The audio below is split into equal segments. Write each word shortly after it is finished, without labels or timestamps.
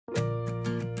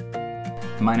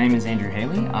My name is Andrew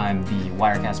Haley. I'm the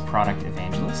Wirecast product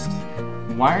evangelist.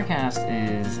 Wirecast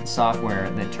is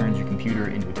software that turns your computer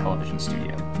into a television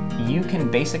studio. You can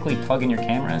basically plug in your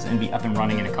cameras and be up and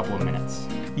running in a couple of minutes.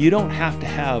 You don't have to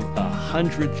have a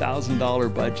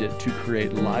 $100,000 budget to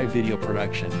create live video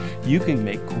production. You can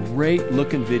make great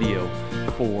looking video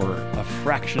for a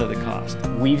fraction of the cost.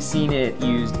 We've seen it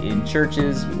used in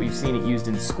churches, we've seen it used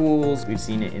in schools, we've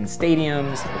seen it in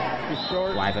stadiums,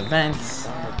 live events.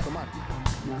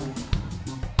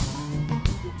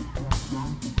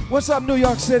 What's up, New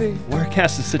York City?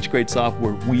 Wirecast is such great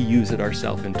software, we use it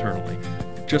ourselves internally,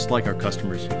 just like our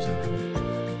customers use it.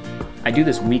 I do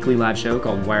this weekly live show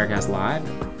called Wirecast Live.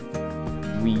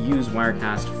 We use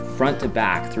Wirecast front to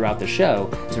back throughout the show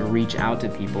to reach out to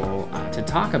people to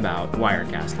talk about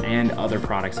Wirecast and other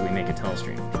products that we make at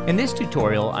Telestream. In this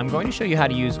tutorial, I'm going to show you how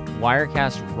to use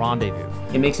Wirecast Rendezvous.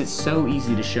 It makes it so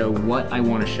easy to show what I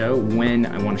want to show when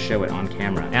I want to show it on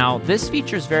camera. Now, this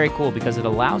feature is very cool because it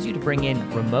allows you to bring in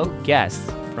remote guests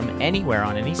from anywhere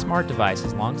on any smart device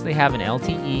as long as they have an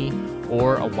LTE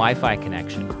or a Wi-Fi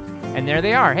connection. And there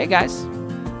they are. Hey guys.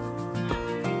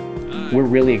 We're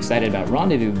really excited about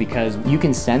Rendezvous because you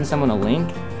can send someone a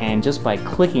link and just by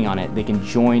clicking on it, they can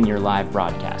join your live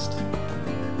broadcast.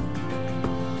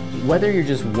 Whether you're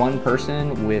just one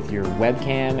person with your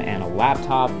webcam and a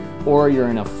laptop, or you're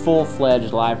in a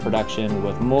full-fledged live production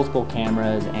with multiple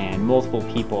cameras and multiple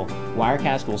people,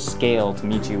 Wirecast will scale to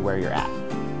meet you where you're at.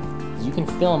 You can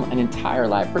film an entire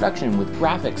live production with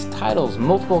graphics, titles,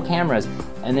 multiple cameras,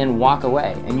 and then walk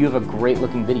away, and you have a great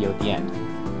looking video at the end.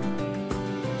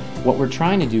 What we're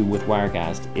trying to do with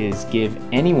Wirecast is give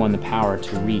anyone the power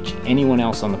to reach anyone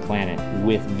else on the planet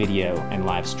with video and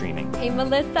live streaming. Hey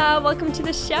Melissa, welcome to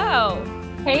the show.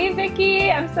 Hey Vicki,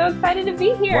 I'm so excited to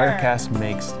be here. Wirecast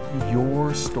makes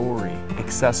your story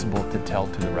accessible to tell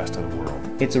to the rest of the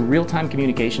world. It's a real-time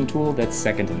communication tool that's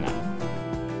second to none.